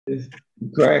It's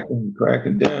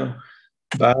cracking down.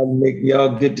 Biden make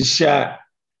y'all get the shot.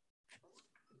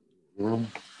 Mm-hmm.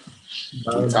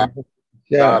 I'm Biden tired, make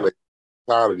the tired, shot. of,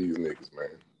 tired of these niggas, man.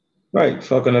 Right,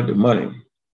 fucking up the money.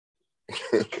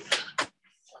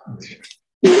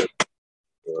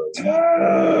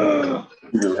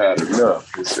 You had enough.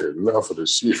 He said enough of the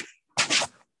shit.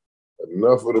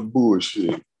 Enough of the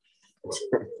bullshit.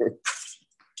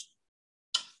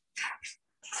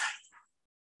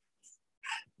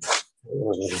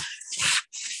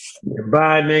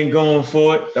 Biden ain't going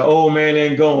for it. The old man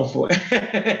ain't going for it.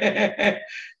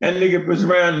 That nigga was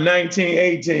around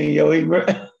 1918, yo.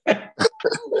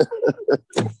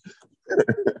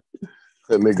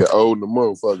 That nigga old the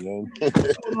motherfucker.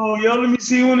 Oh, yo, let me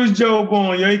see when was Joe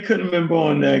born. Yo, he couldn't have been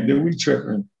born that day. We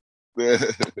tripping.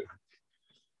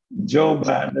 Joe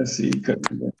Biden, let's see, he couldn't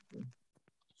have been.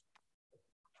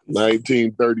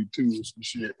 1932 or some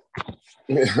shit.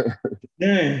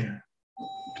 Yeah.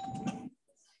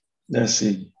 Let's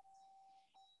see.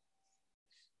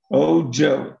 Oh,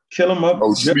 Joe. Kill him up.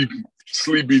 Oh, Joe.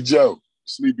 Sleepy Joe.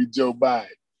 Sleepy Joe Biden.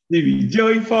 Sleepy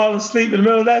Joe, he fall asleep in the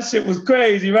middle of that shit was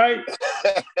crazy, right?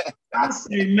 I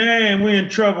say, man, we in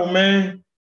trouble, man.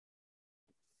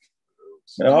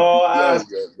 All eyes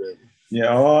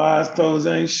closed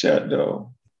ain't shut,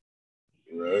 though.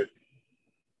 Right.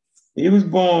 He was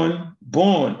born,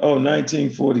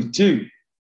 1942.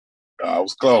 I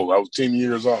was close. I was 10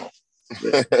 years off.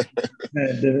 Yeah. He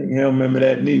don't remember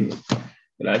that neither.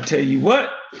 But I tell you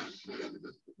what,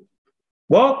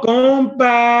 walk on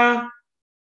by.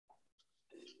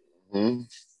 Mm-hmm.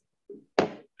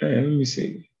 Hey, let me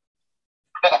see.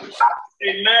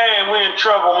 Hey, man, we're in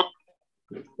trouble.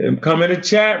 Come in the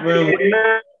chat room.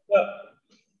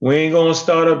 We ain't going to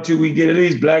start up till we get at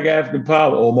least Black African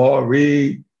Power. Omar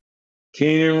Reed,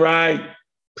 Keenan Wright,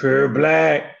 Pure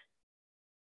Black.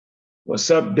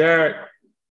 What's up, Derek?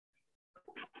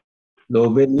 A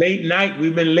little bit late night.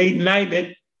 We've been late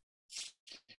nighting.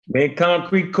 Man,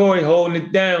 Concrete Corey holding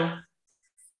it down.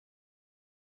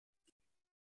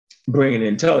 Bringing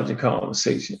intelligent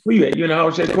conversation. Where you at? You in the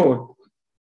house yet, Corey?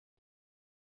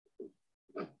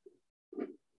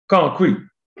 Concrete.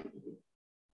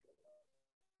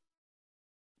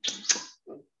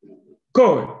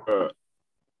 Corey.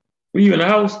 Were you in the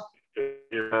house?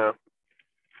 Yeah.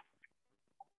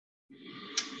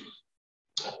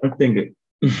 I'm thinking.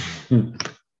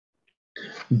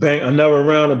 Bang another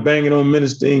round of banging on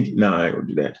Minister Inky. No, I ain't gonna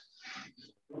do that.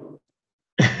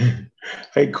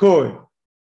 Hey, Corey.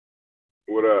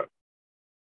 What up?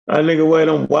 That nigga wear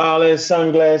them wild ass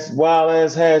sunglasses, wild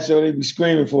ass hat show. They be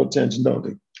screaming for attention, don't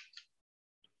they?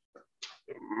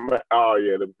 Oh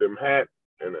yeah, them hats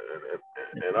and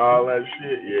all that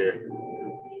shit. Yeah,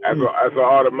 that's an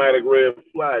automatic red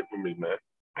flag for me, man.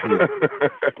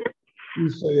 You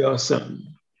say y'all something.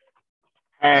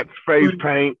 Hats, face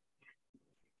paint.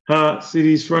 Huh? See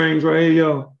these frames right here,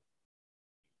 y'all?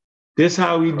 This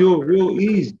how we do it, real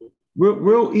easy.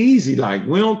 Real easy. Like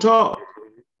we don't talk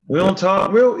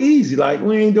real easy. Like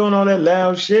we ain't doing all that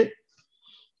loud shit.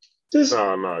 Just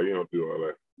No, you don't do all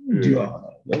that. Do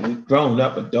all that. We grown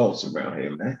up adults around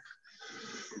here, man.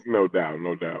 No doubt.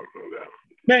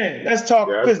 Man, let's talk.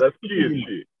 Yeah, that's kid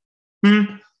shit.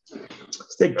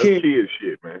 It's that kid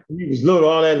shit, man. He was little,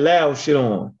 all that loud shit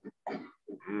on.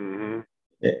 Mm-hmm.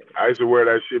 Yeah. I used to wear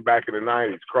that shit back in the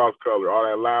 90s, cross color, all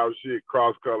that loud shit,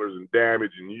 cross colors and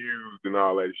damage and used and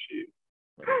all that shit.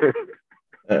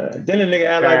 Then the nigga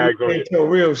act like he can't tell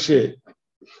real shit.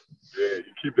 Yeah,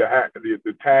 you keep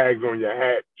the tags on your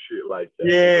hat, shit like that.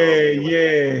 Yeah, you know what I mean?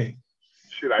 yeah.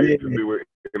 Shit I used to do it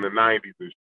in the 90s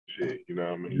and shit, you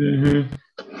know what I mean? Mm-hmm.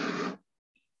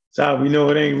 That's how we know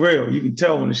it ain't real. You can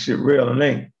tell when the shit real and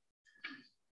ain't.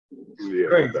 Yeah,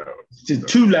 no doubt. It's just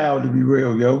too loud to be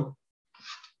real, yo.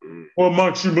 What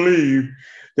makes you believe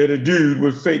that a dude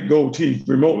with fake gold teeth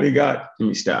remotely got? Let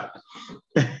me stop.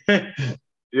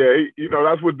 Yeah,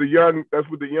 that's what the young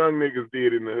niggas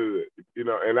did in the hood,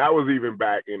 and that was even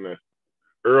back in the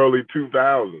early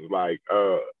 2000s. Like,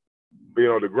 the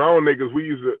grown niggas, we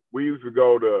used to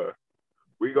go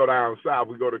down south.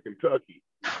 We go to Kentucky.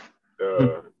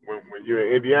 When you're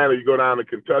in Indiana, you go down to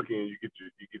Kentucky and you get your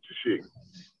shit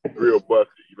real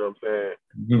busted. You know what I'm saying?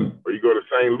 Mm-hmm. Or you go to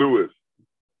St. Louis,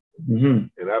 and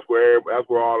that's where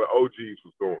all the OGs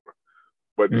was going.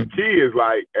 But the kids,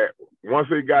 like, once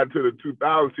they got to the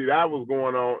 2000s, see, that was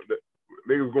going on.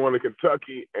 Niggas going to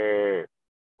Kentucky and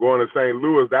going to St.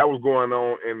 Louis, that was going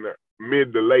on in the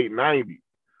mid to late 90s.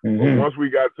 But once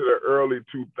we got to the early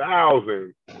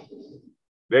 2000s,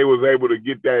 they was able to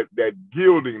get that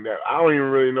gilding that I don't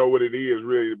even really know what it is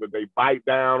really, but they bite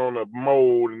down on a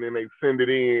mold and then they send it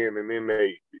in and then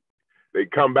they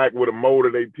come back with a mold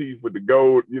of their teeth with the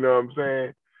gold, you know what I'm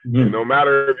saying? Mm-hmm. And no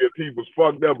matter if your teeth was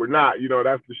fucked up or not, you know,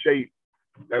 that's the shape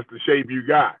you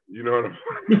got, you know what I'm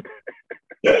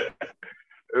saying?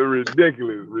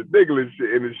 Ridiculous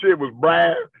shit. And the shit was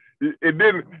brass. It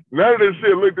didn't, none of this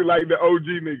shit looked like the OG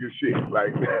nigga shit.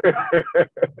 Like,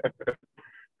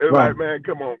 it's right. Like, man,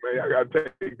 come on, man. I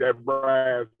gotta take that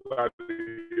brass out of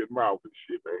his mouth and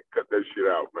shit, man. Cut that shit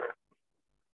out, man.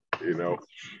 You know,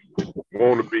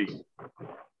 wanna be.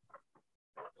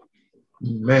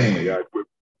 Man.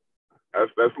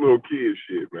 That's little kid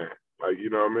shit, man. Like, you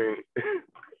know what I mean?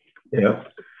 Yeah.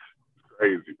 It's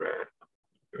crazy, man.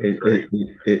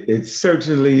 It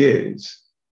certainly is.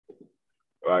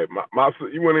 Like my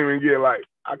son, you wouldn't even get like,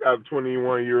 I got a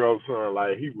 21-year-old son.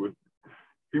 Like he would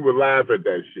laugh at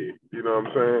that shit. You know what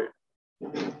I'm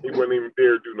saying? He wouldn't even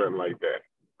dare do nothing like that.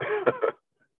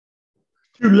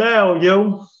 Too loud,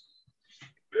 yo.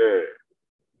 Yeah.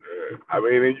 I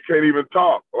mean, and you can't even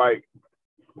talk. Like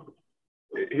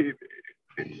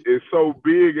it's so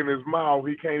big in his mouth,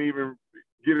 he can't even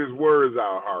get his words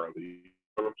out hardly. You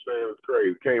know what I'm saying? It's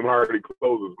crazy. Can't hardly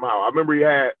close his mouth. I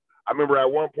remember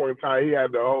at one point in time he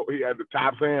had the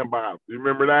top sand bomb. You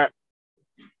remember that?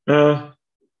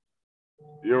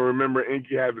 You don't remember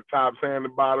Inky had the top sand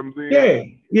and bottoms in?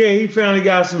 Yeah, he finally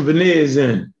got some veneers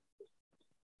in.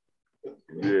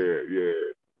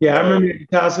 Yeah, I remember the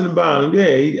tops and the bottom.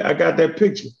 Yeah, I got that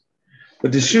picture.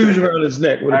 With the shoes around his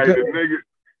neck. With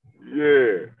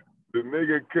the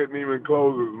nigga couldn't even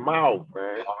close his mouth,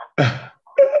 man.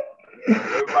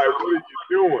 It's like, what are you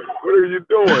doing? What are you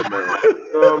doing, man?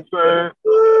 You know what I'm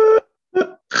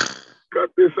saying? Cut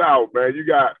this out, man. You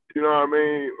got, you know what I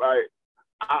mean? Like,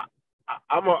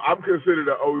 I'm considered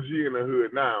an OG in the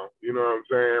hood now. You know what I'm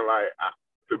saying? Like,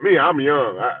 to me, I'm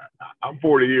young. I'm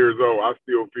 40 years old. I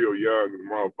still feel young and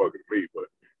motherfucking me. But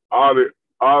all the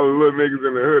little niggas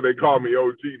in the hood, they call me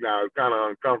OG now. It's kind of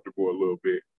uncomfortable a little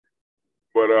bit.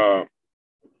 But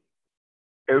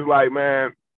it's like,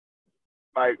 man,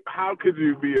 like, how could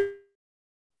you be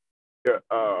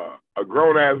a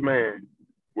grown ass man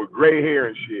with gray hair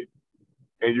and shit,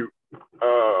 and you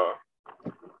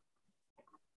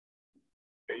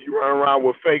run around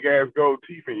with fake ass gold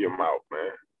teeth in your mouth,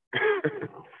 man,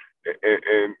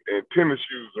 and tennis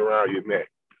shoes around your neck?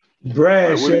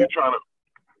 Brash. Like,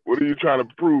 what are you trying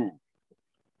to prove?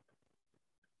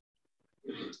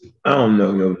 I don't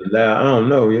know, yo. I don't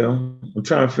know, yo. I'm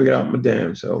trying to figure out my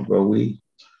damn self, bro. We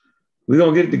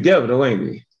gonna get it together, though, ain't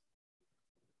we?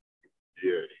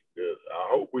 Yeah. I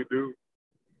hope we do.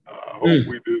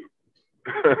 We do.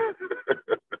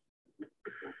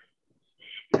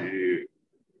 Shit.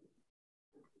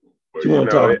 But, you want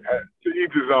to talk? To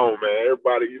each his own, man.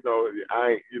 Everybody, do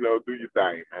your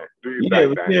thing, man. Do your thing. Yeah,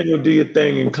 but you ain't gonna do your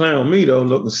thing and clown me though,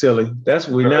 looking silly. That's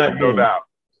what we're not doing. No doubt.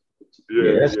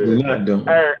 Yeah, that's what we're not doing.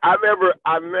 Hey, I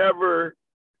never.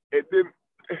 It didn't.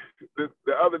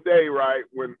 The other day, right,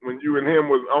 when you and him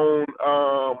was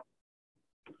on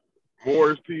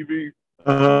Moore's TV.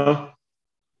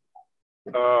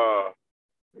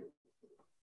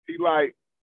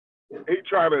 He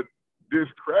tried to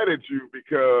discredit you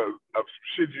because of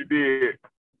shit you did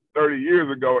 30 years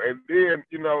ago, and then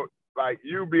like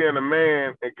you being a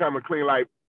man and coming clean, like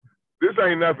this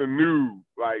ain't nothing new.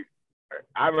 Like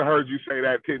I haven't heard you say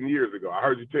that 10 years ago. I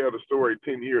heard you tell the story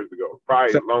 10 years ago,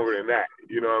 probably longer than that.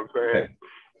 You know what I'm saying?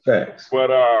 Facts.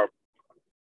 But I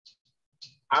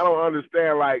don't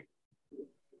understand, like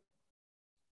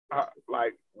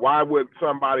why would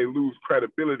somebody lose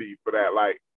credibility for that?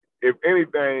 Like, if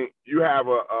anything, you have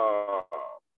a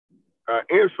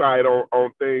insight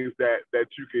on things that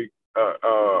you can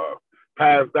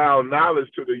pass down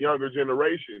knowledge to the younger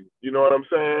generation. You know what I'm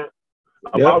saying?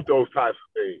 About those types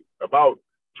of things, about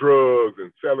drugs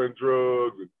and selling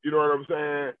drugs, and, you know what I'm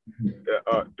saying?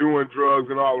 Doing drugs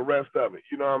and all the rest of it.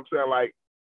 You know what I'm saying? Like,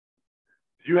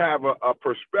 you have a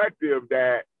perspective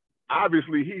that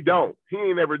obviously he don't. He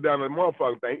ain't never done a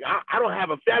motherfucking thing. I don't have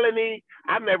a felony.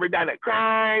 I've never done a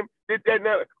crime. Did that,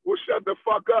 never. Well, shut the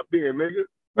fuck up then, nigga.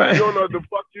 Right. You don't know what the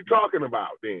fuck you talking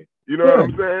about then. You know what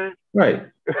I'm saying?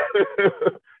 Right.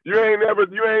 You ain't never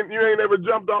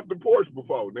jumped off the porch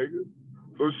before, nigga.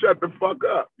 So shut the fuck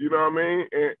up. You know what I mean?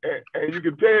 And you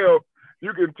can tell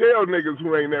niggas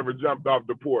who ain't never jumped off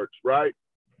the porch, right?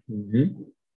 Mm-hmm.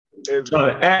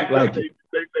 Trying to act like they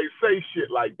say shit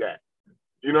like that.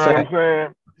 You know what I'm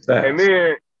saying? Facts. And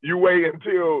then you wait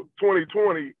until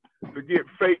 2020 to get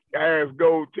fake ass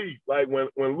gold teeth. Like when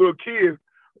little kids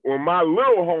when my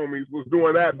little homies was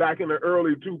doing that back in the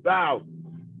early 2000s.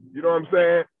 You know what I'm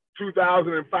saying?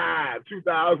 2005,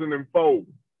 2004.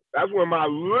 That's when my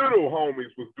little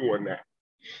homies was doing that.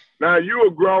 Now you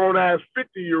a grown ass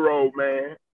 50-year-old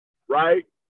man, right?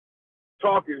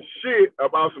 Talking shit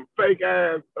about some fake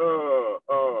ass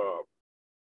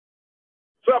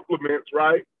supplements,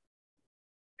 right?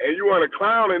 And you want to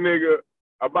clown a nigga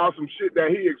about some shit that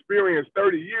he experienced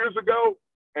 30 years ago,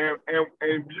 and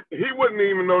he wouldn't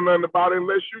even know nothing about it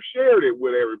unless you shared it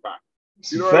with everybody.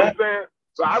 You know what I'm saying?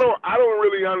 So I don't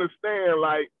really understand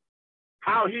like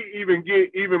how he even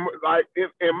get even like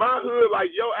in my hood, like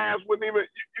your ass wouldn't even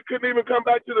you couldn't even come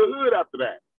back to the hood after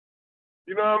that.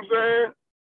 You know what I'm saying?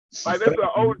 Like that's an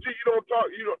OG. You don't talk.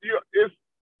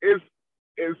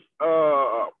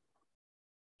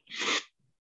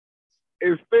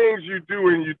 It's things you do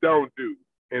and you don't do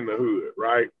in the hood,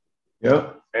 right?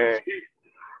 Yep. And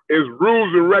it's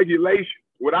rules and regulations.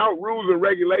 Without rules and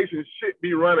regulations, shit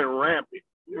be running rampant.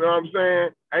 You know what I'm saying?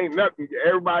 Ain't nothing.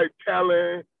 Everybody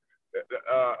telling.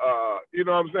 You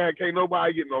know what I'm saying? Can't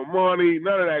nobody get no money.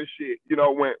 None of that shit. You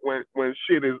know when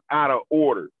shit is out of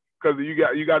order. Because you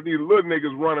got these little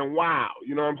niggas running wild,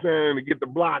 you know what I'm saying, to get the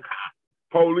block hot.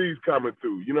 Police coming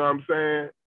through, you know what I'm saying?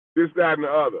 This, that, and the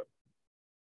other.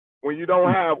 When you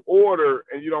don't have order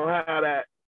and you don't have that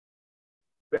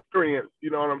experience,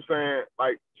 you know what I'm saying?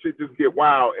 Like, shit just get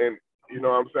wild and, you know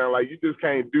what I'm saying? Like, you just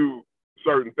can't do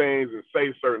certain things and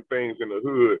say certain things in the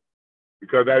hood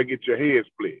because that'll get your head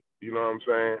split, you know what I'm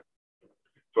saying?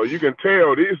 So you can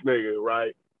tell this nigga,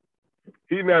 right?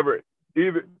 He never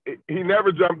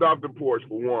jumped off the porch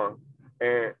for one,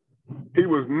 and he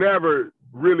was never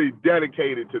really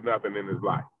dedicated to nothing in his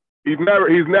life. He's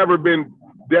never been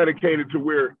dedicated to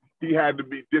where he had to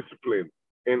be disciplined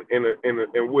in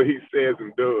what he says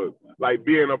and does, like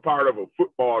being a part of a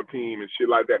football team and shit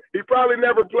like that. He probably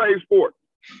never played sports.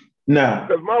 No,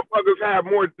 because motherfuckers have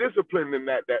more discipline than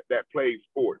that play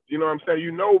sports. You know what I'm saying?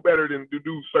 You know better than to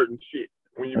do certain shit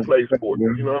when you play sports.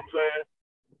 You know what I'm saying?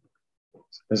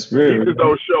 That's real. He just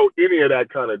don't show any of that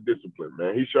kind of discipline,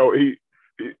 man. He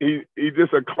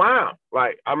just a clown.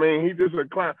 Like, I mean, he just a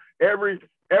clown. Every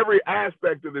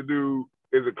aspect of the dude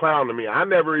is a clown to me. I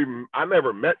never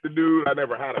met the dude. I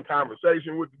never had a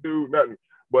conversation with the dude, nothing.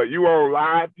 But you on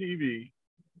live TV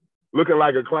looking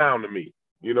like a clown to me.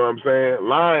 You know what I'm saying?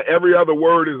 Lying, every other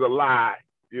word is a lie.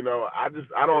 You know, I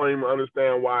don't even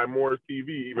understand why Morris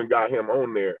TV even got him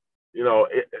on there. You know,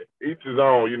 each his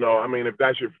own, you know. I mean, if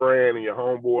that's your friend and your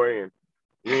homeboy and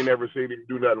you ain't never seen him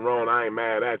do nothing wrong, I ain't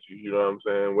mad at you, you know what I'm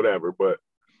saying? Whatever. But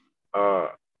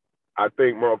I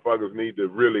think motherfuckers need to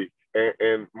really,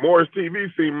 and Morris TV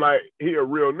seemed like he a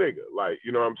real nigga, like,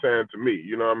 you know what I'm saying, to me,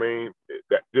 you know what I mean?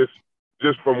 That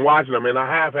just from watching him, and I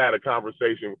have had a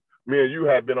conversation, me and you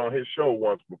had been on his show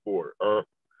once before,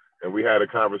 and we had a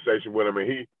conversation with him, and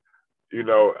he, you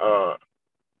know,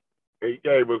 he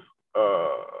gave us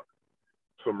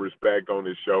some respect on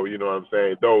his show, you know what I'm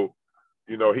saying? Though,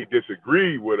 you know, he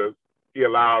disagreed with us, he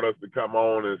allowed us to come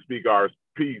on and speak our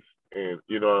piece, and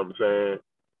you know what I'm saying?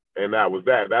 And that was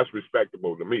that. That's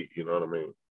respectable to me, you know what I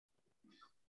mean?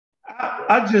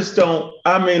 I just don't,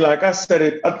 I mean, like I said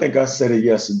it, I think I said it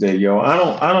yesterday, yo. I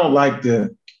don't like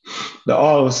the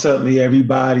all of a sudden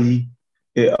everybody,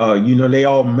 you know, they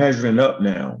all measuring up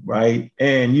now, right?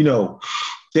 And, you know,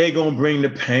 they gonna bring the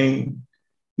pain.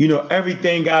 You know,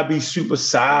 everything gotta be super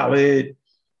solid.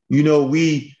 You know,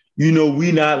 we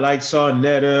not like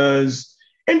Sarnettas.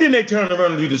 And then they turn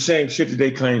around and do the same shit that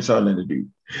they claim Sarnetta do.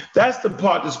 That's the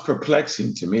part that's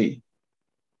perplexing to me.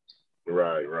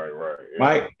 Right. Yeah.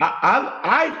 Right.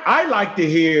 I like to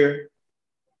hear,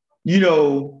 you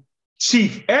know,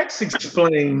 Chief X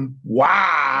explain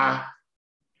why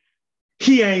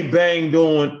he ain't banged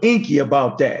on Inky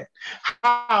about that.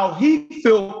 How he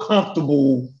feel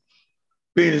comfortable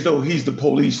being as though he's the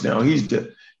police now. No,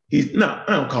 I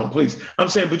don't call him police. I'm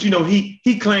saying, but you know,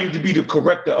 he claimed to be the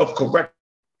corrector of correct.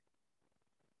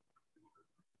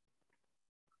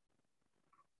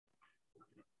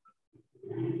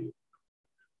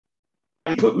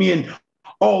 He put me in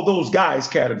all those guys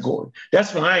category.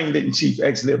 That's when I ain't letting Chief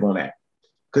X live on that.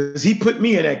 Because he put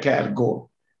me in that category.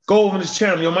 Go over his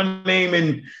channel, you know, my name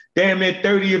in damn near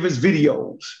 30 of his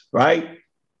videos, right?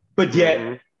 But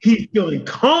yet he's feeling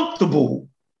comfortable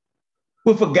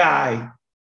with a guy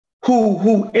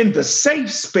who in the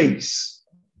safe space,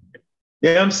 you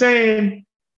know what I'm saying?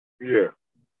 Yeah.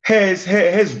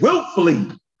 Has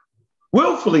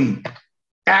willfully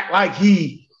act like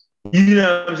he, you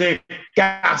know what I'm saying,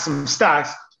 got some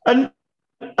stocks. A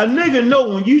nigga know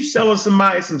when you selling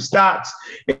somebody some stocks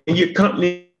and your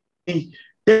company, they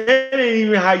That ain't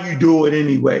even how you do it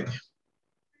anyway.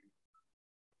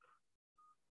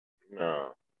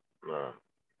 No.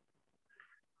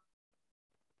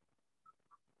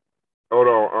 Hold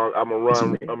on, I'm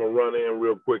gonna run in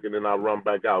real quick and then I'll run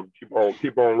back out.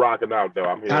 Keep on rocking out though.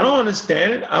 I'm here. I don't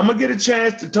understand it. I'm gonna get a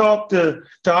chance to talk to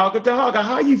Hawker.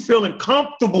 How you feeling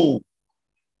comfortable?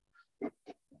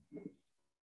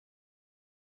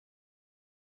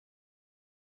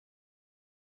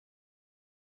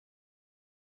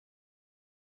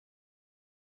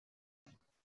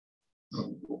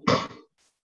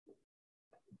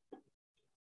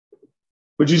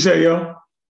 What'd you say, yo?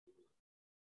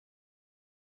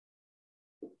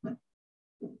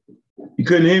 You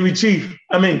couldn't hear me, Chief?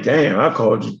 I mean, damn, I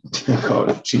called you. I called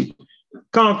you Chief.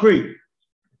 Concrete.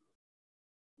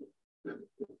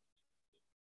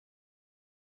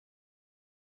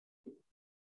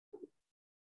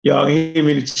 Y'all hear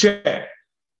me in the chat?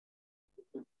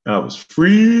 I was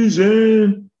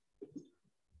freezing.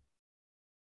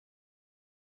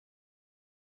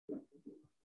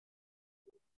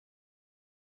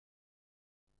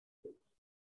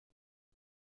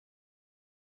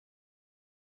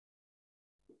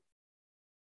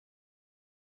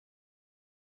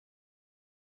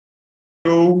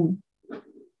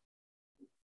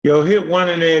 Yo, hit one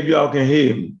in there if y'all can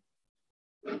hear me.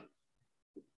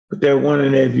 Put that one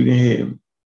in there if you can hear me.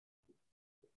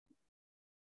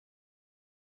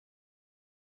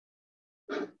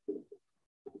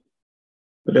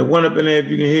 Put that one up in there if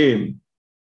you can hear me.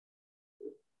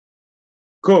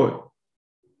 Corey.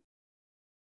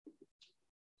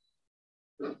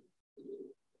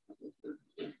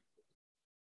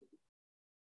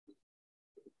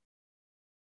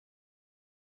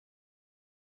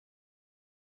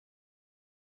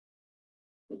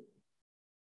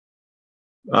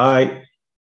 All right.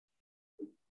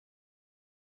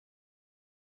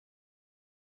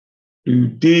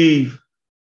 Dave.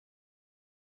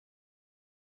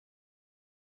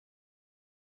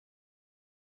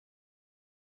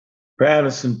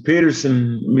 Patterson,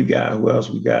 Peterson. Who else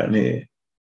we got in here?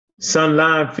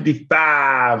 Sunline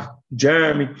 55,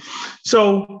 Jeremy.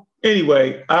 So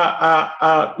anyway,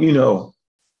 I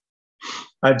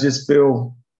just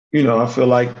feel, I feel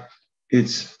like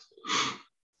it's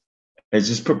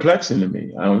just perplexing to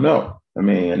me. I don't know. I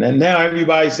mean, and now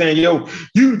everybody's saying, yo,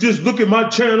 you just look at my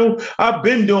channel. I've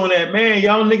been doing that, man.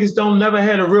 Y'all niggas don't never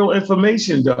had a real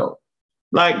information though.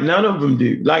 Like none of them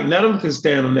do. Like none of them can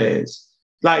stand on theirs.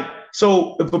 Like,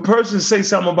 so if a person say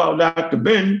something about Dr.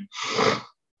 Ben,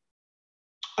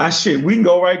 we can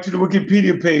go right to the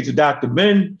Wikipedia page of Dr.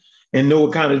 Ben and know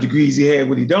what kind of degrees he had,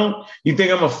 what he don't. You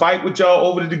think I'm gonna fight with y'all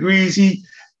over the degrees he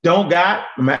don't got?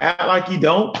 I'm gonna act like he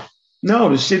don't? No,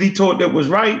 the shit he taught that was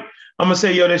right, I'm gonna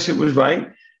say, yo, that shit was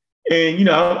right. And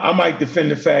I might defend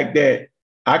the fact that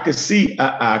I could see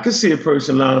a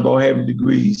person lying about having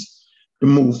degrees to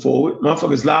move forward.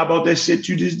 Motherfuckers lie about that shit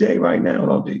you just did right now,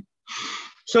 don't they?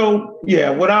 So yeah,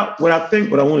 what I want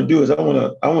to do is I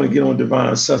want to get on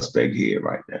Divine Suspect here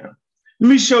right now. Let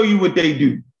me show you what they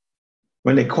do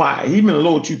when they're quiet. He's been a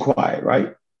little too quiet,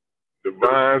 right?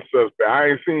 Divine Suspect. I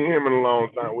ain't seen him in a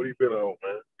long time. What he been on,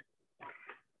 man?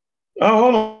 Oh,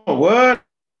 hold on. What?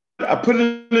 I put it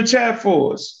in the chat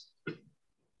for us.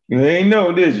 You ain't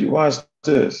know, did you? Watch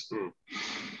this.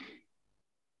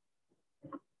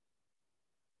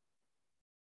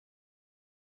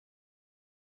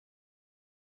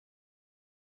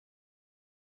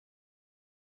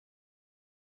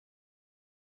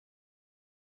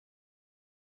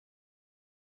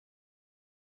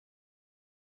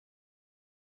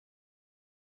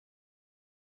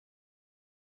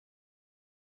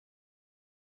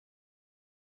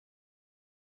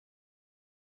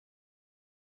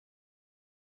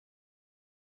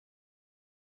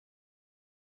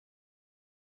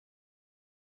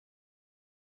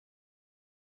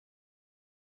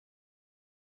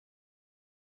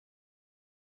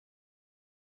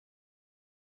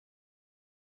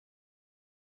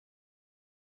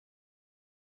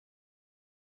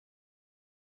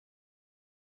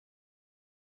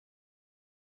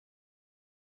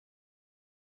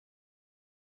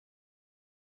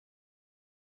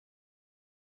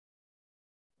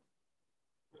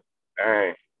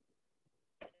 Dang.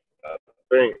 I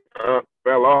think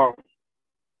fell off.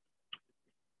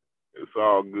 It's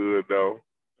all good though.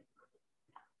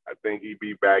 I think he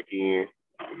be back in.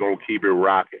 We're gonna keep it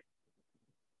rocking.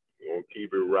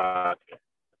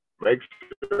 Make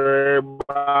sure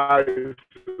everybody's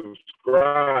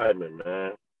subscribing,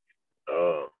 man.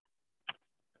 To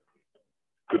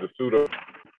the pseudo.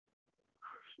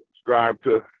 Subscribe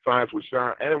to Science with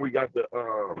Sean. And we got the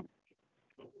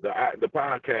the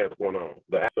podcast going on.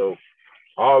 So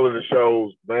all of the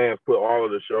shows, Vance put all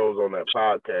of the shows on that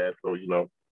podcast. So, you know,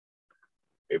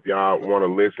 if y'all want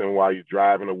to listen while you're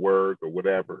driving to work or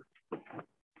whatever,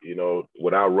 you know,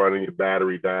 without running your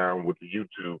battery down with the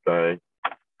YouTube thing,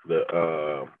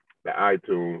 the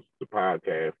iTunes, the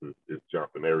podcast is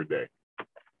jumping every day.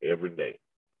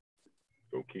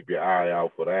 So keep your eye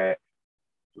out for that.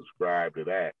 Subscribe to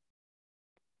that.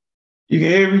 You can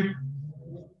hear me?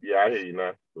 Yeah, I hear you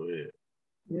now. Go ahead.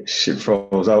 Shit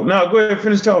froze out. No, go ahead,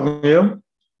 finish talking, yo.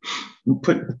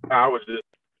 I was just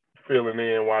filling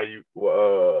in while you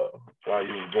were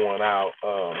going out,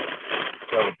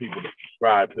 telling people to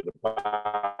subscribe to the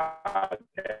podcast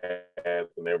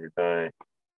and everything.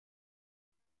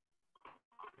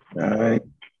 All right.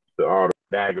 To all the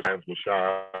daggers with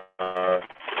Sean,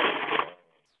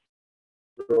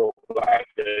 Black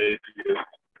Days is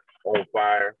on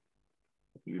fire.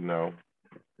 You know,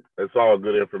 it's all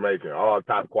good information, all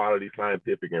top quality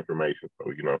scientific information. So,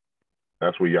 you know,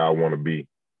 that's where y'all want to be.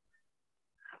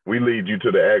 We lead you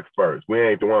to the experts. We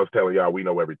ain't the ones telling y'all we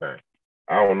know everything.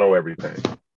 I don't know everything.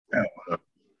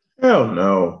 Hell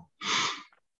no.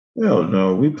 Hell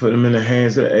no. We put them in the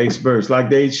hands of the experts like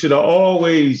they should have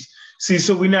always. See,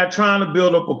 so we're not trying to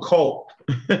build up a cult.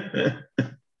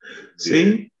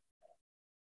 See? Yeah.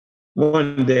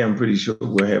 One day I'm pretty sure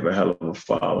we'll have a hell of a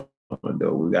following,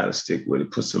 though. We got to stick with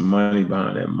it, put some money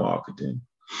behind that marketing.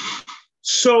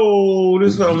 So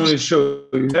this is what I'm going to show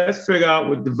you. Let's figure out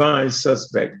what Divine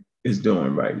Suspect is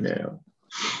doing right now.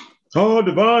 Oh,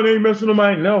 Divine ain't messing with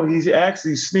nobody. No, he's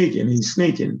actually sneaking. He's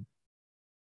sneaking.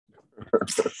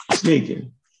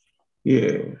 Sneaking.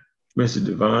 Yeah, Mr.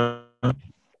 Divine.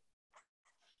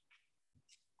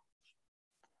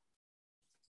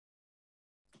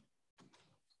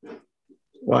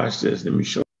 Watch this. Let me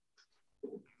show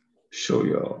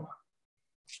y'all.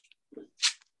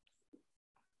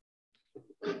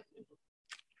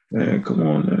 Man, come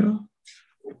on now.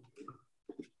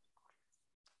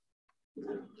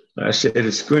 I share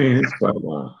the screen. It's quite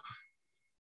long.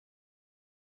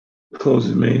 Close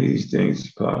as many of these things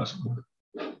as possible.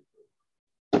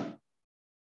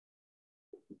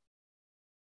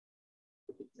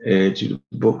 Add you the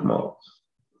bookmark.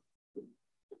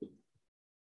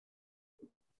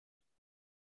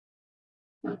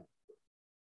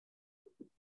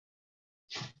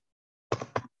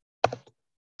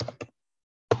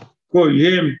 Cool, you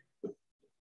hear me?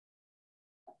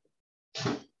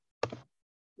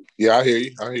 Yeah, I hear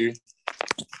you.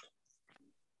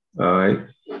 All right.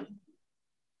 Let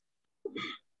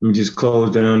me just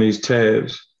close down these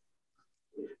tabs.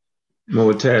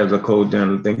 More tabs I close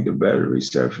down, I think the battery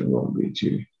reception won't be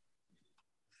too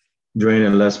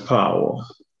draining less power.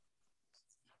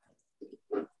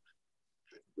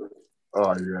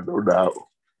 Oh, yeah, no doubt.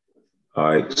 All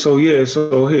right. So here,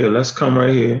 let's come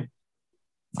right here.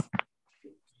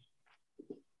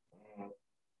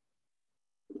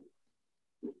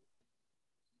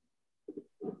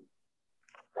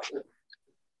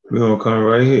 We're going to come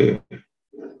right here.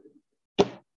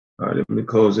 All right, let me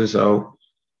close this out.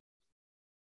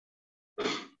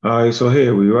 All right, so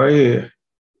here, we right here.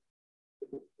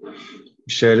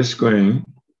 Share the screen.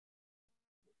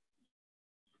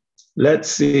 Let's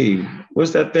see.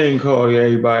 What's that thing called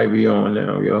everybody be on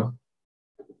now, yo?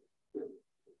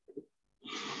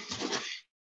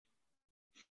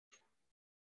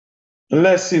 And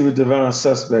let's see what Divine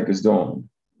Suspect is doing.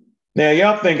 Now,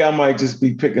 y'all think I might just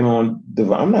be picking on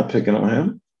Divine. I'm not picking on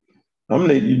him. I'm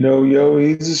letting you know, yo,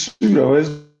 he's a pseudo. It's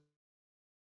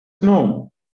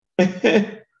normal.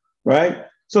 Right?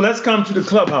 So let's come to the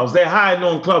Clubhouse. They're hiding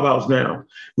on Clubhouse now,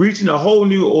 reaching a whole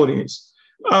new audience.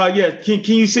 Yeah, can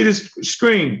you see this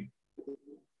screen?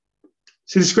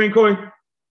 See the screen, Corey?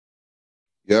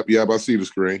 Yep, I see the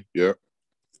screen. Yep.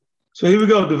 So here we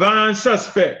go, Divine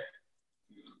Suspect.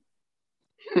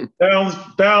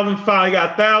 Thousand follow, you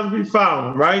got 1,000 people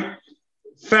following, right?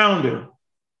 Founder,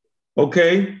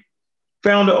 okay?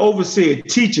 Founder, overseer,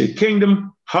 teacher,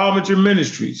 Kingdom Harbinger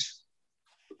Ministries.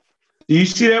 Do you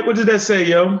see that? What did that say,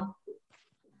 yo?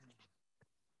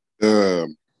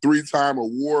 3-time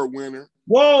award winner.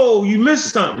 Whoa, you missed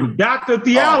something. Doctor of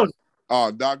Theology.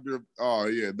 Doctor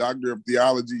of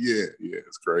Theology. Yeah,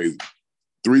 it's crazy.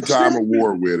 3-time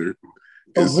award winner.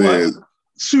 It says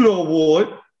pseudo award.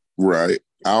 Right.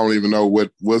 I don't even know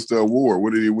what's the award.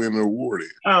 What did he win the award in?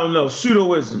 I don't know.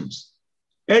 Pseudoisms.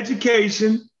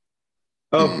 Education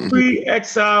of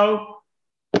pre-exile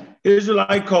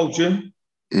Israelite culture.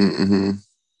 Mm-hmm.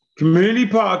 Community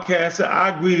podcaster. I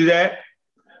agree to that.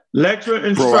 Lecturer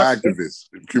instructor.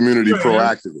 Community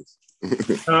proactivist.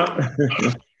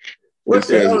 What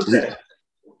the hell is that?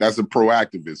 That's a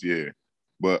proactivist, yeah.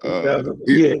 But a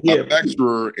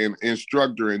lecturer and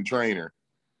instructor and trainer.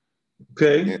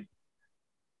 Okay. And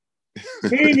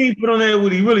he ain't even put on there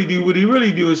what he really do. What he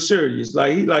really do is serious.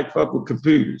 Like he like fuck with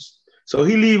computers. So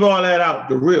he leave all that out,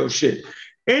 the real shit.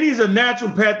 And he's a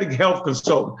naturopathic health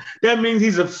consultant. That means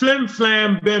he's a flim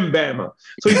flam bim bammer.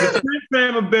 So he's a flim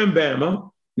flam bim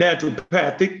bammer,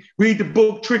 naturopathic. Read the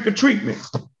book Trick or Treatment.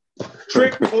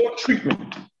 Trick or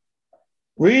Treatment.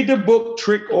 Read the book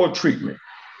Trick or Treatment.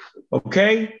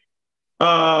 Okay?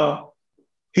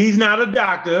 He's not a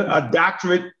doctor, a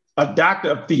doctor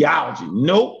of theology.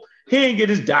 Nope. He ain't get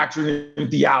his doctorate in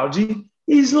theology.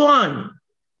 He's lying.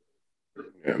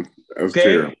 Yeah, that's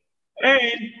terrible.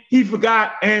 And he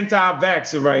forgot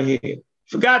anti-vaxxer right here.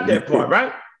 Forgot that part,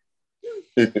 right?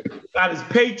 Got his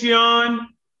Patreon,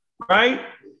 right?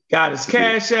 Got his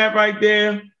Cash App right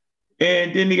there.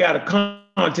 And then he got a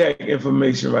contact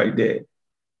information right there.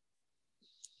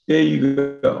 There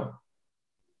you go.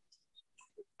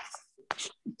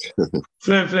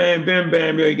 Flim flam, bam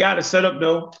bam. You got it set up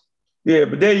though. Yeah,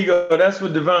 but there you go. That's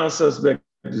what Divine Suspect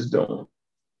is doing.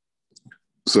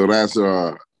 So that's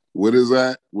what is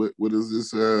that? What is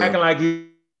this? Acting like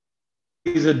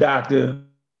he's a doctor.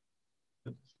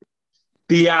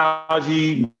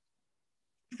 Theology,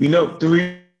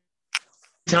 3-time.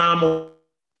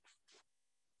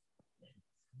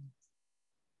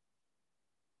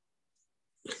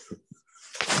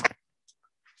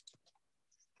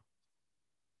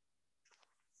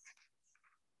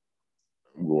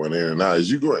 I'm going in and out. Is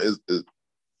you going?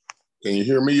 Can you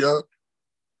hear me up?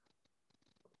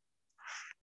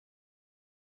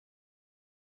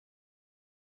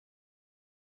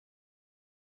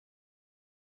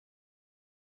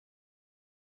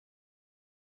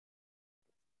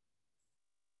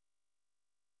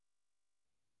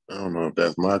 I don't know if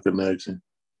that's my connection.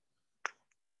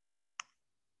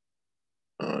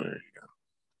 Oh, there you go.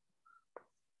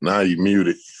 Now you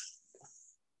muted.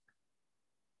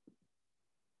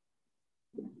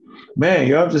 Man,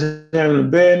 y'all just having a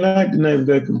bad night tonight with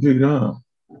that computer, huh?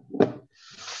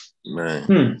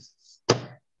 Man.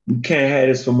 You can't have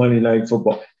this for Monday Night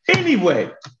Football.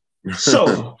 Anyway,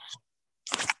 so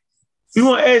you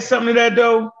want to add something to that,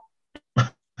 though?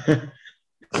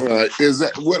 Is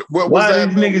that what was why that?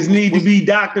 Why these niggas need to be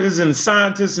doctors and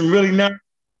scientists and really not?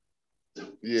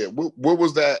 Yeah, what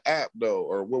was that app though,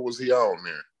 or what was he on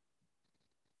there?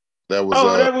 That was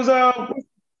that was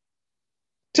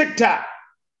TikTok.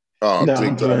 Oh, no,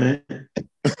 TikTok.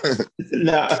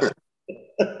 Nah.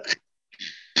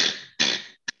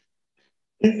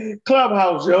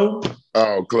 Clubhouse, yo.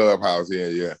 Oh, Clubhouse,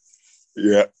 yeah.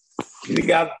 You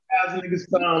got 1,000 niggas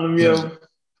following them, yo.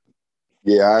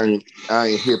 Yeah, I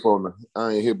ain't hip on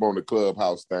the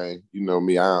Clubhouse thing. You know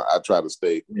me, I try to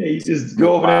stay. Yeah, you just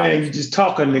go over there and you just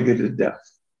talk a nigga to death.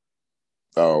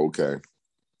 Oh, okay.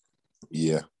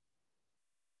 Yeah.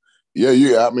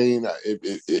 I mean,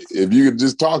 if you could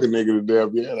just talk a nigga to death,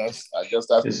 I guess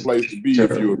that's the place to be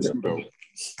if you're a pseudo.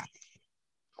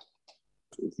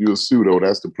 If you're a pseudo,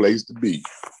 that's the place to be.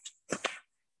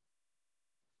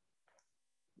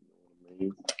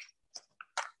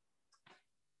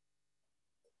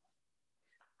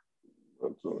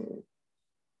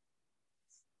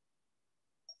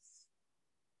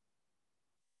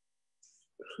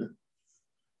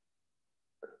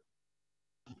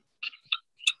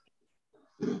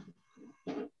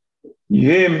 You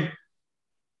hear me?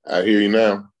 I hear you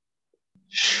now.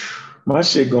 My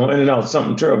shit going in and out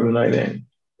something terrible tonight, ain't?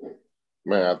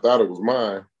 Man, I thought it was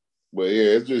mine. But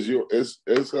yeah, it's just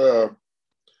it's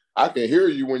I can hear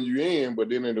you when you're in, but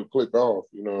then it'll click off,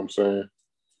 you know what I'm saying?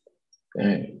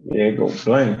 Dang, yeah, it go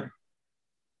blank.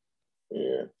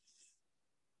 Yeah.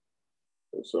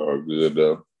 It's all good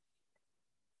though.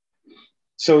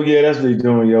 So yeah, that's what they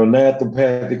doing, yo.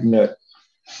 Naturopathic nut.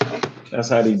 That's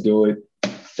how they do it.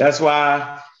 That's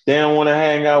why they don't want to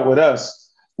hang out with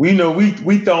us. We know we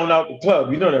thrown out the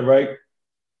club. You know that, right?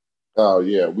 Oh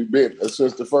yeah, we've been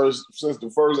since the first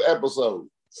episode.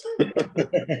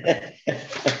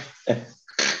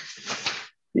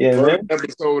 Yeah, first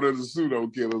episode of the Pseudo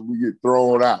Killers, we get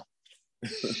thrown out.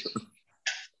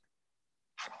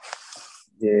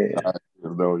 Yeah.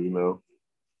 Though, you know,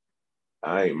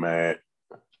 I ain't mad.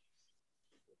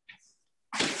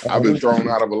 I've been thrown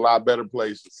out of a lot better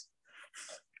places.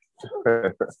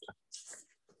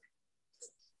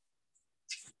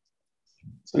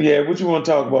 So yeah, what you want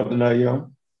to talk about tonight,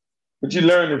 yo? What you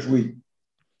learned this week?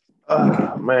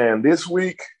 Man, this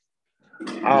week,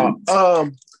 I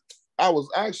was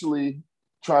actually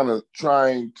trying to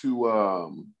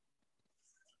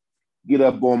get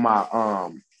up on my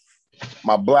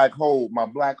my black hole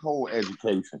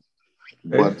education.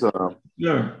 But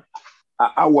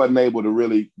I wasn't able to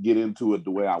really get into it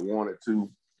the way I wanted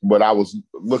to. But I was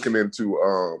looking into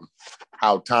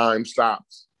how time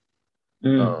stops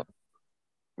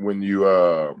when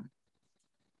you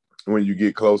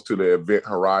get close to the event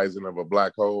horizon of a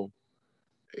black hole.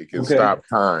 It can stop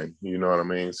time. You know what I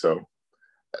mean? So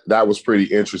that was pretty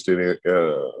interesting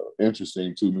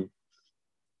to me.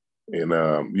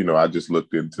 And I just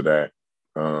looked into that.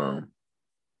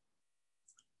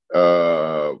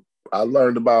 I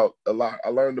learned about a lot. I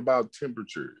learned about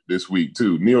temperature this week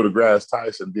too. Neil deGrasse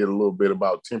Tyson did a little bit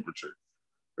about temperature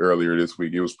earlier this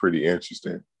week. It was pretty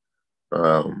interesting.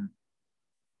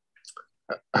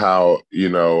 How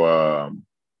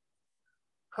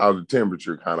the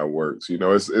temperature kind of works.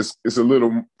 It's a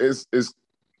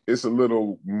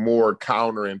little more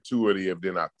counterintuitive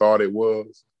than I thought it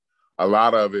was. A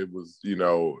lot of it was, I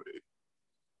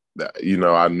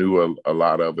knew a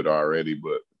lot of it already,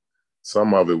 but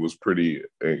some of it was pretty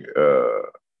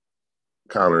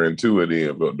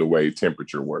counterintuitive of the way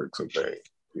temperature works and things.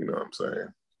 You know what I'm saying?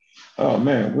 Oh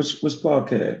man, which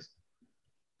podcast?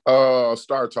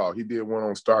 Star Talk. He did one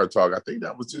on Star Talk. I think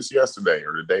that was just yesterday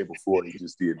or the day before. He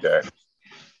just did that.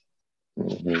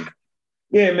 Mm-hmm.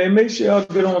 Yeah, man. Make sure y'all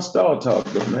get on Star Talk,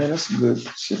 though, man. That's good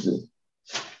shit to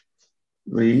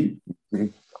read. Mm-hmm.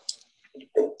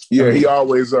 Yeah, he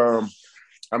always.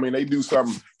 They do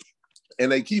something. And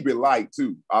they keep it light,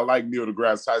 too. I like Neil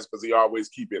deGrasse Tyson because he always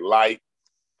keep it light.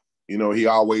 He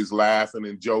always laughing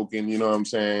and joking, you know what I'm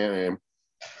saying? And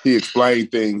he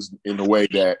explained things in a way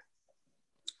that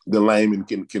the layman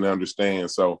can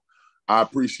understand. So I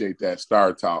appreciate that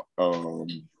Star Talk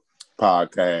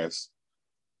podcast.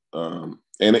 And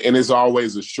it's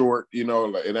always a short,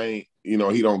 it ain't,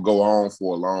 he don't go on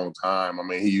for a long time. I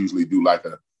mean, he usually do like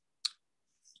a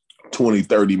 20,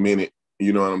 30 minute,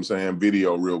 you know what I'm saying,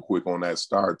 video real quick on that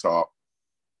Star Talk.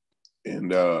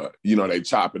 And, they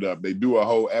chop it up. They do a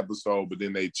whole episode, but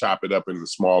then they chop it up into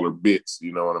smaller bits,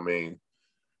 you know what I mean?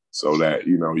 So that,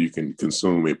 you can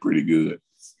consume it pretty good.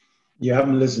 Yeah, I've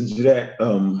been listening to that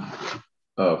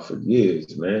for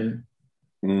years, man.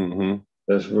 Mm-hmm.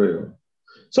 That's real.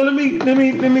 So let me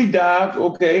dive,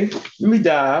 okay? Let me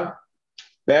dive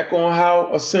back on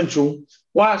how essential.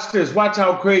 Watch this. Watch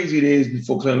how crazy it is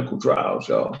before clinical trials,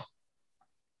 y'all.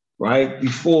 Right?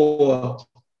 Before.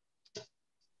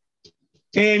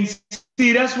 And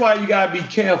see, that's why you gotta be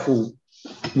careful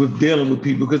with dealing with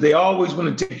people because they always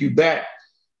want to take you back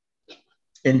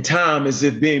in time as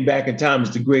if being back in time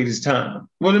is the greatest time.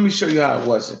 Well, let me show you how it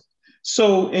wasn't.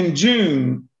 So in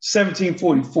June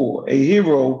 1744, a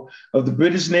hero of the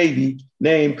British Navy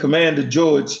named Commander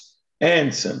George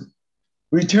Anson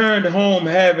returned home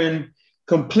having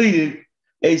completed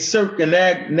a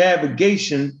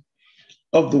circumnavigation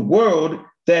of the world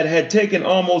that had taken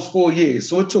almost 4 years.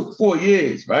 So it took 4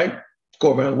 years, right?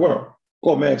 Go around the world.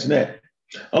 Go imagine that.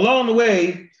 Along the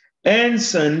way,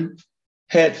 Anson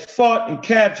had fought and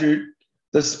captured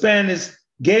the Spanish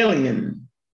galleon,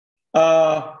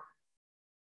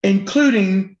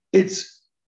 including its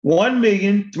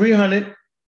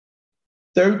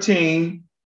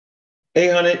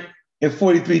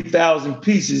 1,313,843,000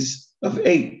 pieces of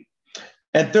eight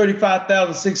and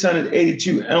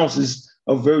 35,682 ounces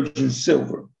of virgin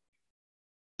silver.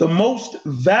 The most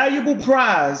valuable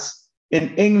prize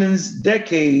in England's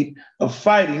decade of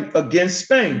fighting against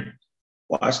Spain.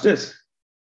 Watch this.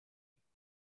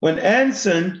 When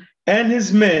Anson and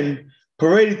his men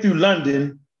paraded through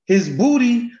London, his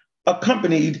booty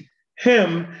accompanied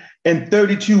him in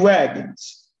 32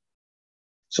 wagons.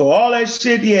 So all that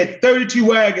shit, he had 32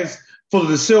 wagons full of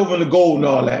the silver and the gold and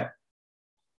all that,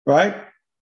 right?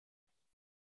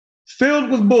 Filled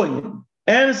with bullion.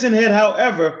 Anson had,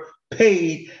 however,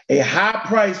 paid a high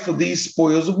price for these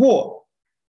spoils of war.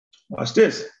 Watch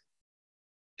this.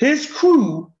 His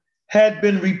crew had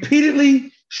been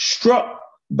repeatedly struck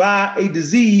by a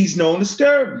disease known as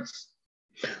scurvys,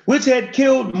 which had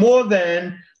killed more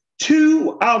than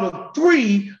 2 out of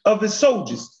 3 of his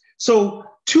soldiers. So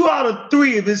 2 out of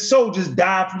 3 of his soldiers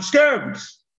died from scurvys.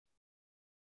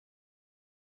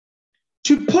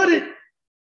 To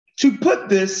put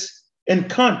this in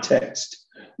context,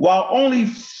 while only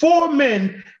 4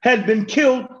 men had been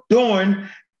killed during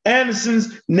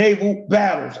Anderson's naval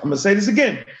battles. I'm going to say this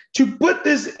again. To put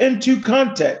this into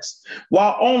context,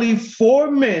 while only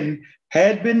 4 men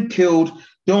had been killed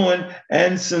during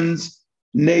Anderson's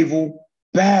naval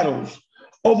battles,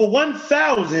 over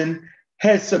 1,000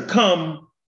 had succumbed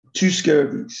to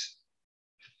scurvys.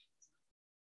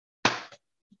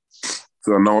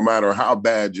 So no matter how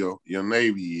bad your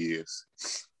Navy is,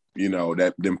 you know,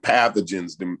 that them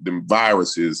pathogens, them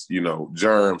viruses, you know,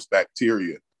 germs,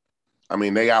 bacteria. I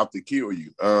mean, they out to kill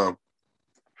you.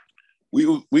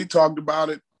 We talked about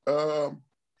it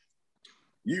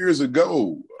years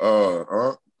ago.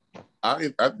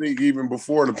 I think even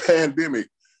before the pandemic,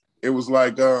 it was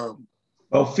like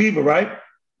fever, right?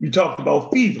 You talked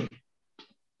about fever.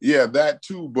 Yeah, that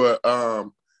too, but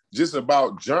just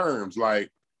about germs, like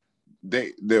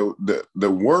the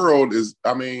world is,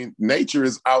 I mean, nature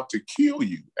is out to kill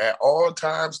you at all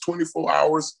times, 24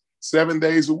 hours, 7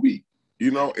 days a week.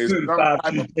 You know, it's some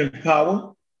type of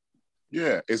power.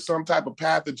 Yeah, it's some type of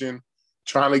pathogen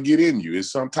trying to get in you.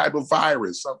 It's some type of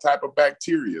virus, some type of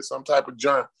bacteria, some type of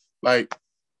germ. Like,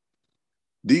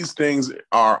 these things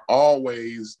are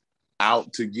always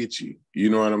out to get you.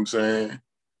 You know what I'm saying?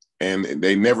 And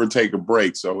they never take a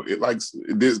break. So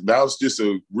that was just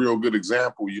a real good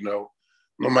example, you know,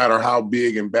 no matter how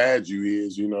big and bad you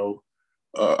is, you know,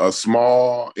 a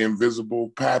small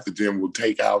invisible pathogen will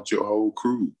take out your whole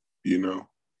crew, you know,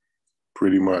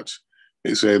 pretty much.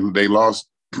 They said they lost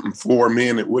 4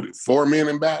 men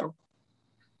in battle.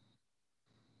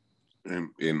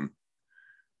 And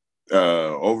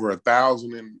over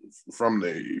 1,000 from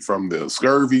the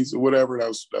scurvies or whatever.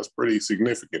 That's pretty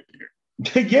significant here.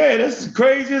 Yeah, that's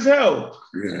crazy as hell.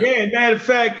 Yeah, matter of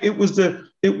fact, it was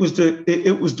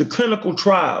the clinical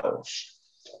trials.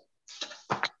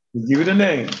 We'll give it a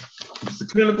name. It was the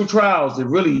clinical trials that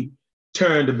really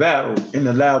turned the battle and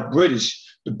allowed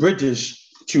the British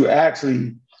to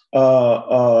actually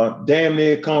damn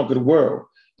near conquer the world.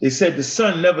 They said the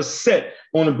sun never set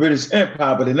on the British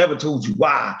Empire, but they never told you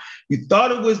why. You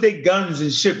thought it was their guns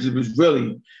and ships. It was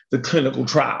really the clinical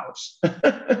trials.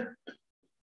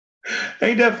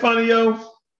 Ain't that funny, yo?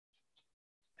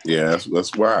 Yeah,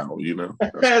 that's wild, you know.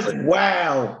 That's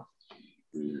wild.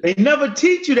 Yeah. They never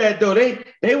teach you that, though.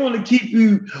 They want to keep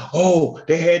you,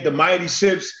 they had the mighty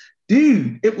ships.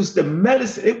 Dude, it was the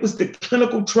medicine, it was the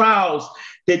clinical trials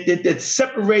that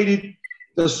separated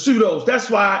the pseudos. That's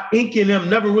why Inky and them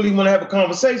never really want to have a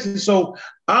conversation. So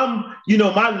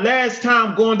my last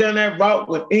time going down that route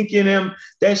with Inky and them,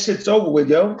 that shit's over with,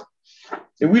 yo.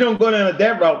 And we don't go down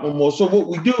that route no more. So what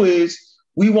we do is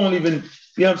we won't even,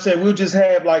 you know what I'm saying? We'll just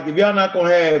have, like, if y'all not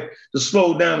gonna have the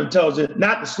slow down intelligence,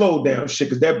 not the slow down shit,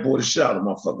 because that bored the shit out of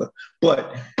motherfucker,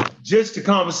 but just the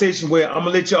conversation where I'm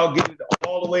gonna let y'all get it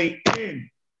all the way in,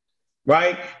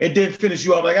 right? And then finish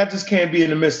you off. Like, I just can't be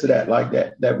in the midst of that like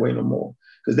that way no more.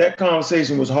 Because that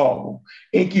conversation was horrible.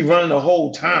 Inky running the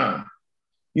whole time.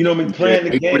 You know what I mean? Playing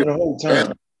the game the whole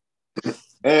time.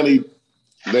 And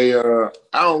I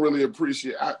don't really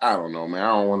appreciate, I don't know, man. I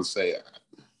don't want to say it.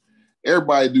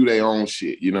 Everybody do their own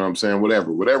shit. You know what I'm saying?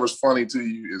 Whatever's funny to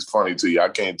you is funny to you. I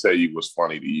can't tell you what's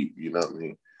funny to you. You know what I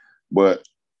mean? But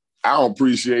I don't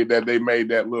appreciate that they made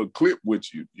that little clip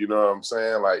with you. You know what I'm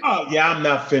saying? Like, oh yeah, I'm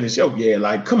not finished. Oh yeah,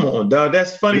 like, come on, dog.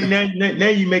 That's funny. now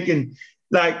you making,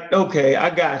 like, okay,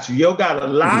 I got you. Yo got a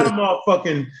lot of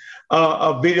motherfucking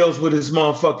videos with his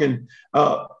motherfucking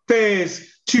Fez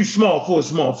too small for a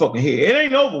small fucking head. It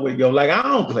ain't over with, yo. Like, I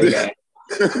don't play that.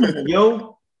 Come on,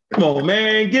 yo. Come on,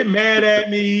 man. Get mad at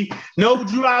me. No,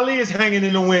 Drew Ali is hanging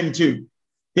in the wind too.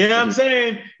 You know what I'm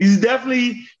saying? He's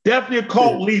definitely a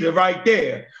cult leader right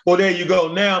there. Well, there you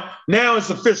go. Now it's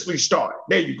officially started.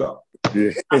 There you go.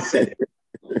 Yeah. I said it.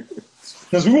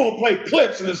 Because we won't play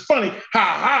clips and it's funny. Ha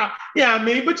ha. Yeah, I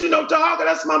mean, but Tahaka,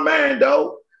 that's my man,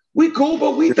 though. We cool,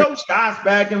 but we throw shots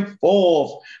back and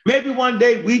forth. Maybe one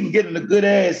day we can get in a good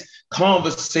ass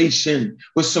conversation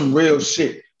with some real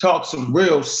shit. Talk some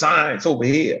real science over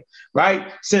here,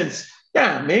 right? So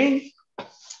yeah,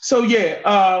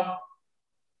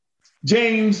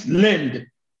 James Lind,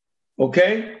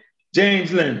 okay?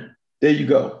 James Lind, there you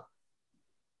go.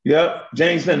 Yep,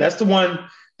 James Lind, that's the one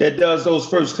that does those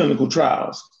first clinical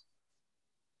trials.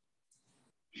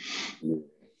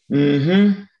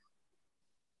 Mm-hmm.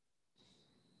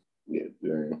 Yeah,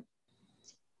 damn.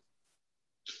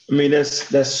 I mean,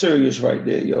 that's serious right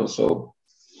there, yo. So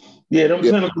yeah, them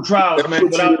clinical trials, man.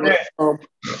 Without that,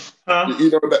 you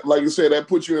know, that, like you said, that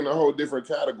puts you in a whole different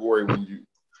category when you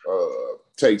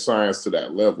take science to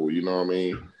that level. You know what I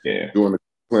mean? Yeah. Doing the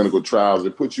clinical trials,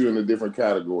 it puts you in a different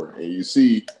category, and you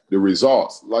see the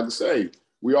results. Like I say,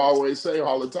 we always say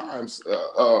all the time,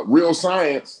 real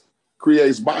science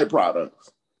creates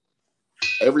byproducts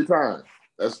every time.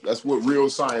 That's what real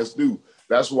science do.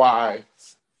 That's why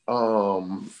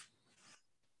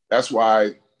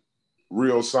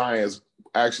real science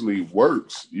actually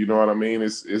works. You know what I mean?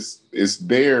 It's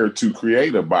there to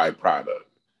create a byproduct.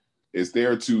 It's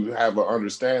there to have an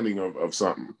understanding of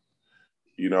something,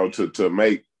 you know, to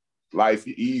make life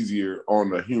easier on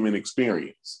the human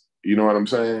experience. You know what I'm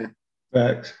saying?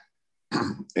 Facts.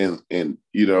 And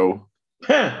you know,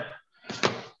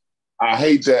 I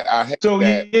hate that. So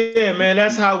yeah, man,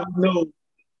 that's how we know.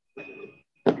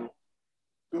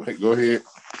 Go ahead.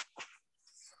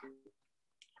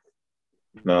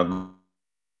 No.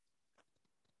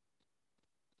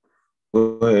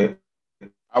 Go ahead.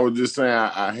 I was just saying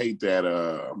I hate that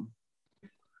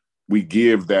we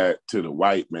give that to the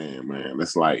white man, man.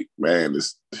 It's like, man,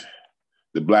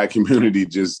 the black community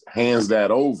just hands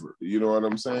that over. You know what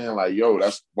I'm saying? Like, yo,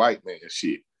 that's white man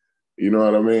shit. You know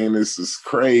what I mean? This is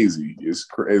crazy.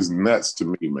 It's nuts to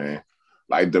me, man.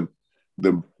 Like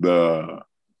the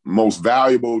most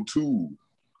valuable tool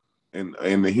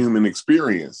in the human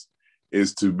experience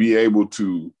is to be able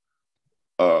to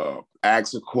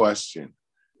ask a question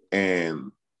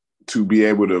and to be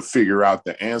able to figure out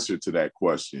the answer to that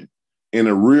question in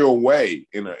a real way,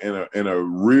 in a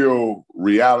real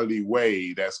reality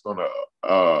way that's gonna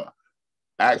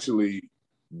actually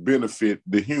benefit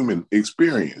the human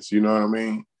experience. You know what I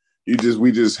mean?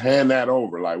 We just hand that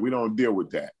over. Like, we don't deal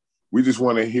with that. We just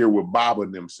want to hear what Bob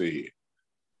and them said.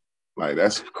 Like,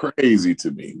 that's crazy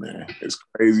to me, man. It's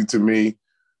crazy to me.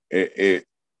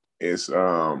 It's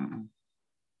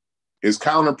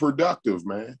counterproductive,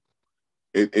 man.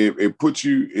 It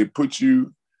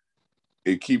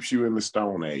keeps you in the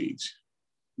Stone Age,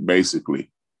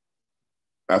 basically.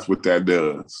 That's what that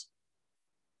does.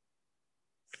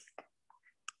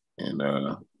 And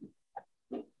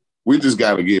we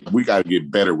gotta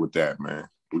get better with that, man.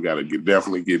 We gotta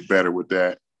definitely get better with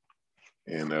that.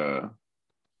 And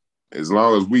as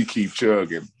long as we keep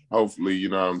chugging, hopefully, you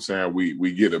know what I'm saying,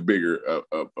 we get a bigger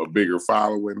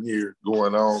following here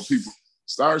going on. People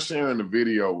start sharing the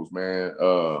videos, man.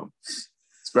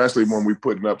 Especially when we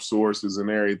putting up sources and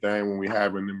everything, when we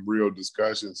having them real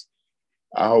discussions.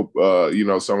 I hope you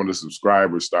know, some of the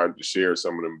subscribers start to share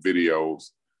some of them videos.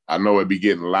 I know it be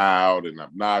getting loud and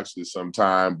obnoxious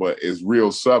sometimes, but it's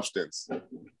real substance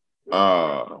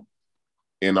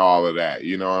in all of that.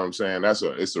 You know what I'm saying?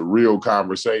 It's a real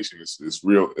conversation.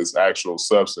 It's actual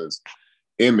substance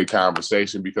in the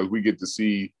conversation, because we get to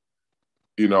see,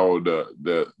 you know,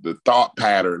 the thought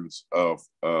patterns of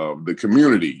the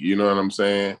community. You know what I'm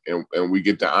saying? And we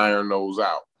get to iron those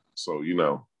out. So, you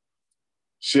know,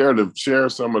 share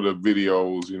some of the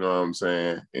videos, you know what I'm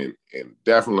saying? And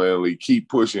definitely keep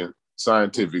pushing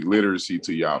scientific literacy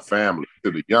to y'all family,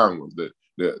 to the young ones.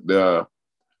 The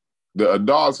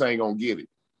adults ain't gonna get it.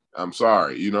 I'm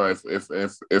sorry. You know,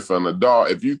 if an adult,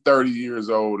 if you're 30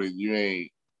 years old and you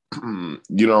ain't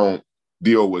you don't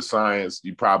deal with science,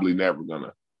 you're probably never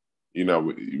gonna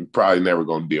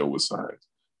deal with science.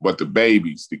 But the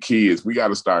babies, the kids, we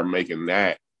gotta start making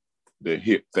that the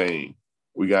hip thing.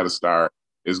 We gotta start.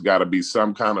 It's got to be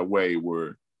some kind of way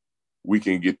where we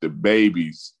can get the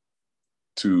babies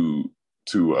to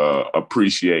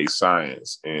appreciate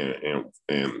science and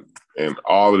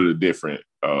all of the different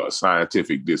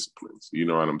scientific disciplines. You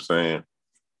know what I'm saying?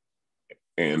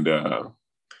 And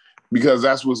because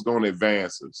that's what's going to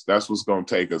advance us. That's what's going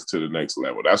to take us to the next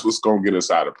level. That's what's going to get us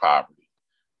out of poverty.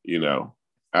 You know,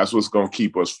 that's what's going to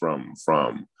keep us from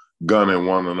gunning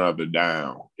one another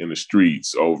down in the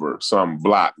streets over some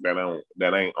block that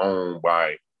ain't owned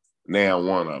by now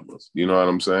one of us. You know what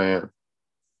I'm saying?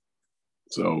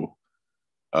 So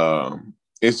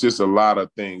it's just a lot of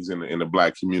things in the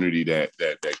Black community that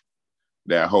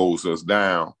holds us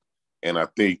down. And I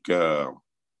think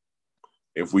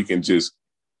if we can just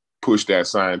push that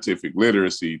scientific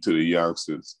literacy to the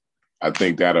youngsters, I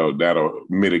think that'll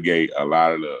mitigate a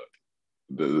lot of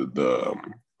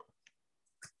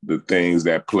the things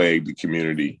that plague the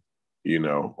community, you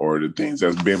know, or the things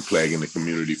that's been plaguing the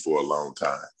community for a long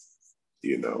time,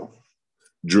 you know,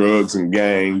 drugs and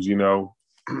gangs, you know.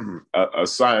 A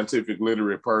scientific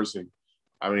literate person,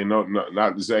 I mean,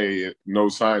 not to say no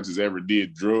scientist ever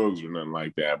did drugs or nothing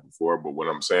like that before, but what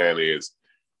I'm saying is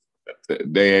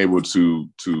they able to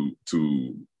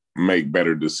make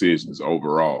better decisions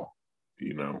overall.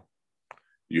 You know,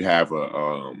 you have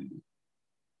a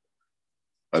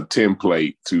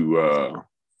template to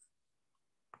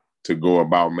go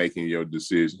about making your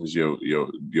decisions, your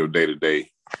day-to-day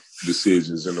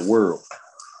decisions in the world.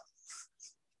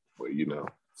 But you know,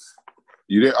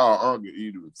 you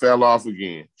fell off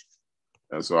again.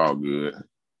 That's all good.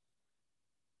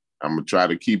 I'm gonna try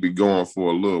to keep it going for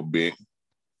a little bit.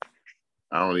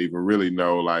 I don't even really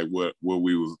know like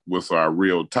what's our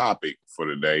real topic for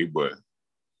today, but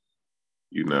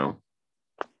you know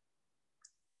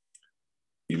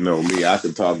me, I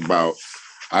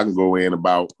can go in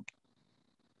about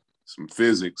some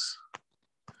physics.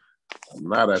 I'm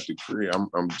not at the crib.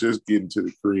 I'm just getting to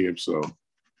the crib, so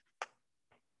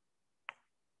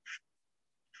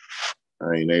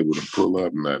I ain't able to pull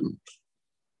up nothing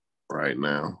right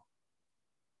now.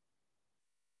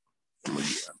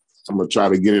 I'm gonna try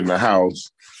to get in the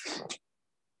house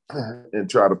and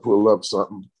try to pull up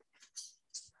something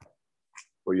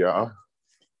for y'all.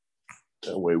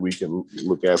 That way we can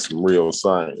look at some real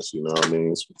science, you know what I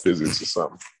mean? Some physics or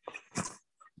something.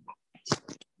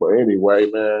 But anyway,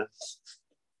 man,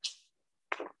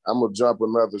 I'm gonna jump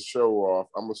another show off.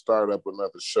 I'm gonna start up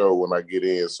another show when I get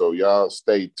in. So y'all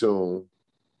stay tuned.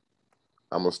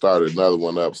 I'm gonna start another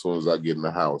one up as soon as I get in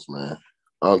the house, man.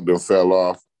 Unc done fell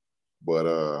off, but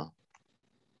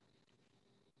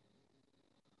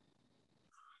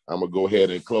I'm gonna go ahead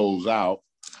and close out.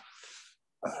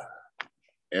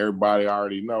 Everybody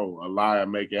already know a liar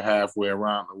make it halfway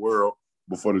around the world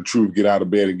before the truth get out of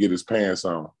bed and get his pants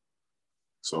on.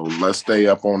 So let's stay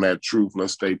up on that truth.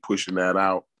 Let's stay pushing that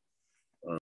out.